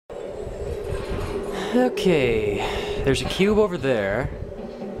Okay, there's a cube over there.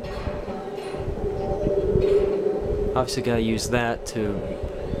 Obviously gotta use that to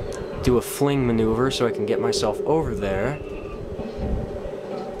do a fling maneuver so I can get myself over there.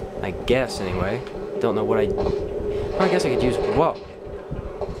 I guess, anyway. Don't know what well, I guess I could use... Whoa!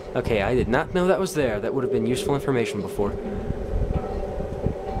 Okay, I did not know that was there. That would have been useful information before.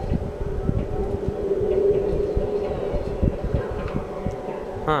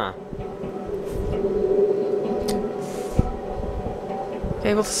 Huh.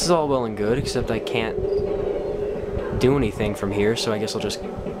 Okay, well this is all well and good, except I can't do anything from here, so I guess I'll just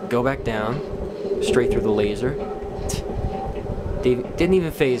go back down, straight through the laser. Didn't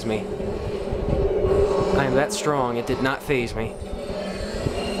even phase me. I am that strong, it did not phase me.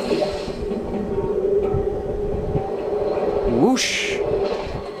 Whoosh!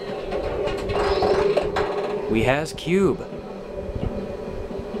 We has cube.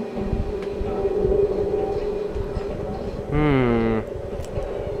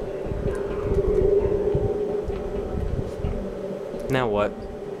 Now what?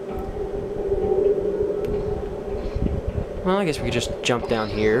 Well, I guess we could just jump down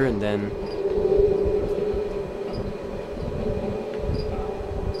here and then...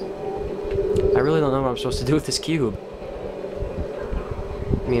 I really don't know what I'm supposed to do with this cube.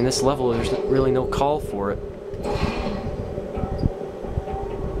 I mean, this level, there's really no call for it.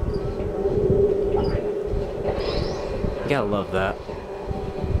 You gotta love that.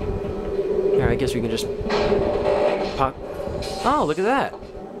 Alright, I guess we can just pop... Oh, look at that!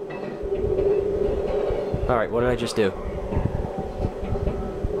 Alright, what did I just do?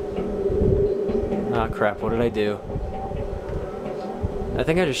 Ah, crap, what did I do? I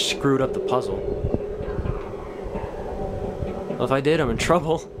think I just screwed up the puzzle. Well, if I did, I'm in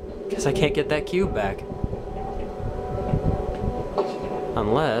trouble, because I can't get that cube back.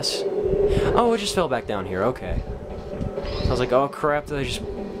 Unless... Oh, it just fell back down here, okay. I was like, oh crap, did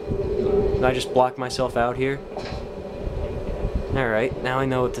I just block myself out here? Alright, now I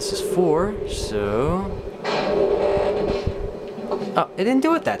know what this is for, so... Oh, it didn't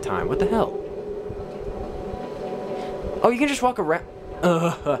do it that time, what the hell? Oh, you can just walk around...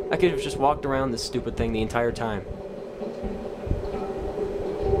 I could have just walked around this stupid thing the entire time.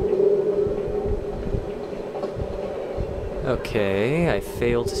 Okay, I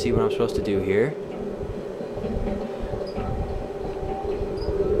failed to see what I'm supposed to do here.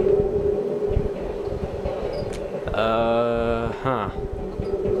 Huh.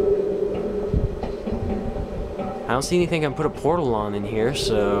 I don't see anything I can put a portal on in here,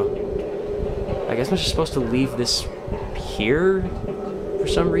 so... I guess I'm just supposed to leave this here for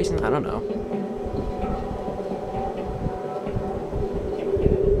some reason? I don't know.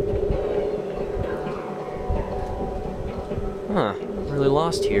 Huh. I'm really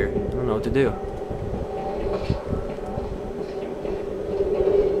lost here. I don't know what to do.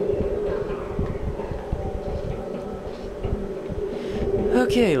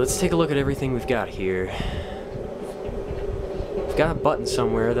 Okay, let's take a look at everything we've got here. We've got a button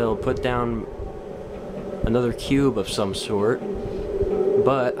somewhere that'll put down another cube of some sort,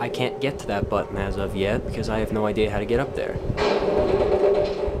 but I can't get to that button as of yet because I have no idea how to get up there.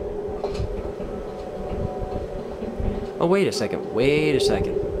 Oh, wait a second, wait a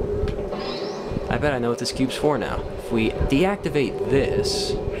second. I bet I know what this cube's for now. If we deactivate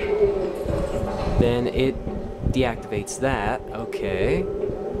this, then it deactivates that. Okay.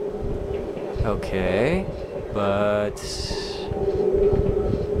 Okay. But...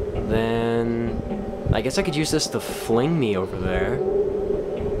 then... I guess I could use this to fling me over there.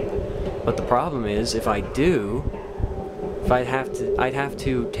 But the problem is, if I do... I'd have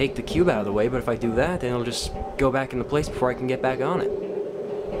to take the cube out of the way, but if I do that, then it'll just go back into place before I can get back on it.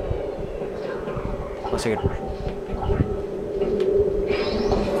 Unless I could...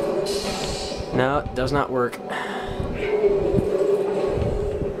 No, it does not work.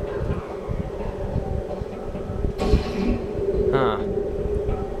 Huh.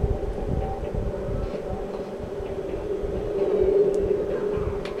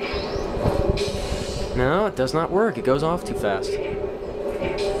 No, it does not work. It goes off too fast.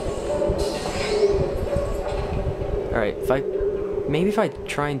 Alright, maybe if I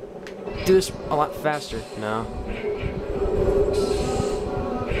try and do this a lot faster. No.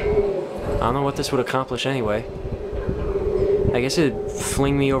 I don't know what this would accomplish anyway. I guess it'd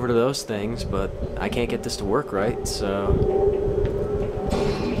fling me over to those things, but I can't get this to work right, so...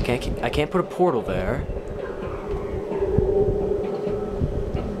 I can't put a portal there.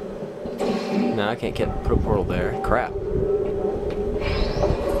 No, I can't put a portal there. Crap.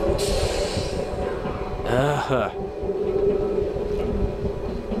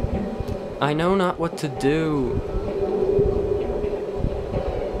 I know not what to do.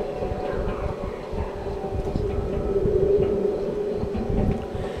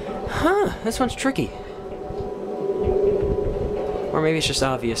 Huh, this one's tricky. Or maybe it's just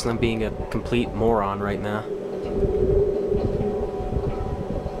obvious and I'm being a complete moron right now.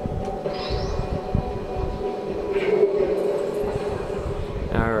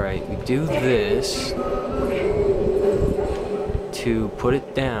 Alright, we do this to put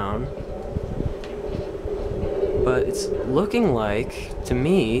it down. But it's looking like, to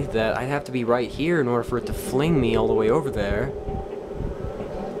me, that I'd have to be right here in order for it to fling me all the way over there.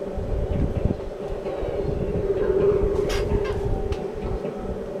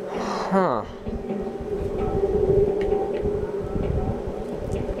 Huh.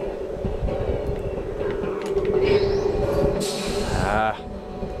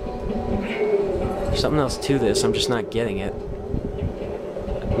 There's something else to this, I'm just not getting it.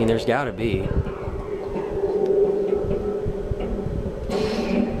 I mean, there's gotta be.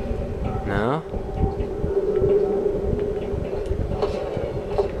 No?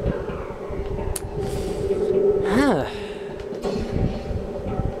 Huh.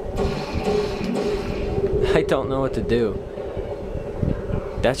 I don't know what to do.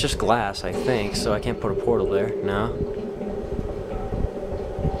 That's just glass, I think, so I can't put a portal there. No?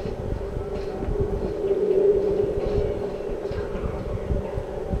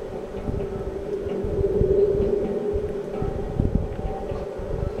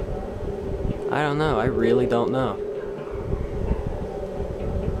 I don't know. I really don't know.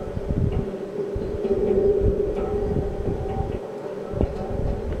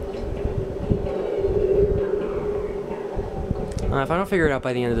 If I don't figure it out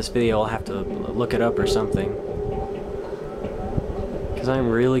by the end of this video, I'll have to look it up or something. Because I'm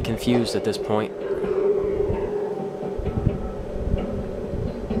really confused at this point.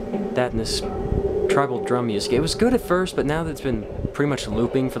 That and this tribal drum music. It was good at first, but now that it's been pretty much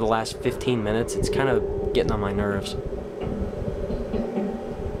looping for the last 15 minutes, it's kind of getting on my nerves.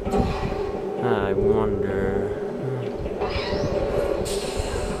 I wonder...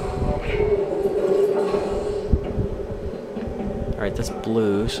 Alright, that's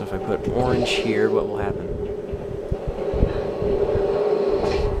blue, so if I put orange here, what will happen?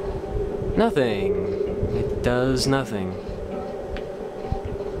 Nothing! It does nothing.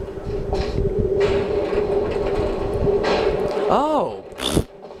 Oh!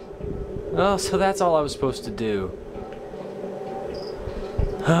 Oh, so that's all I was supposed to do.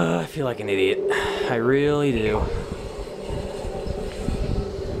 I feel like an idiot. I really do.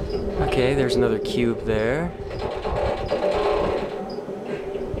 Okay, there's another cube there.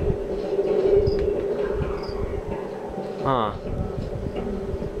 Huh.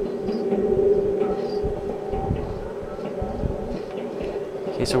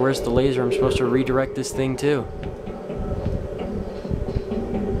 Okay, so where's the laser I'm supposed to redirect this thing to?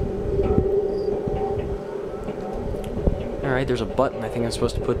 Alright, there's a button I think I'm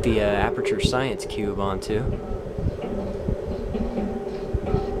supposed to put the Aperture Science cube onto.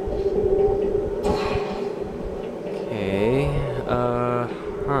 Okay, huh.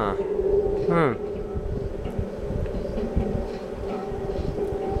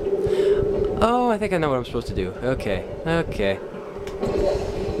 Oh, I think I know what I'm supposed to do. Okay, okay.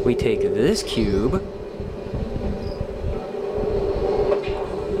 We take this cube,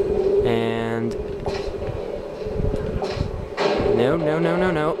 and... No, no, no,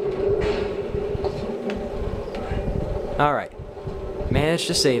 no, no. Alright. Managed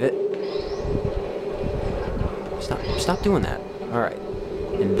to save it. Stop doing that. Alright.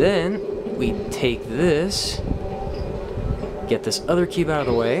 And then, we take this, get this other cube out of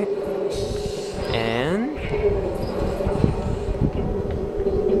the way, and...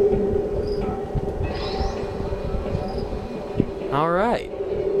 Alright.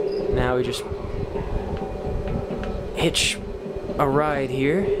 Now we just hitch a ride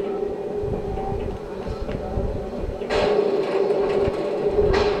here.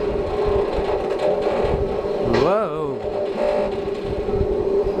 Whoa.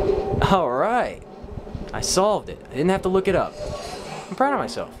 Alright. I solved it. I didn't have to look it up. I'm proud of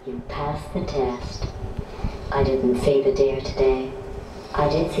myself. You passed the test. I didn't save a dare today. I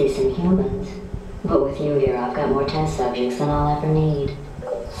did see some humans. But with you here, I've got more test subjects than I'll ever need.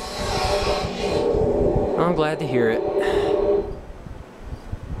 I'm glad to hear it.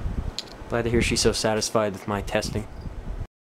 Glad to hear she's so satisfied with my testing.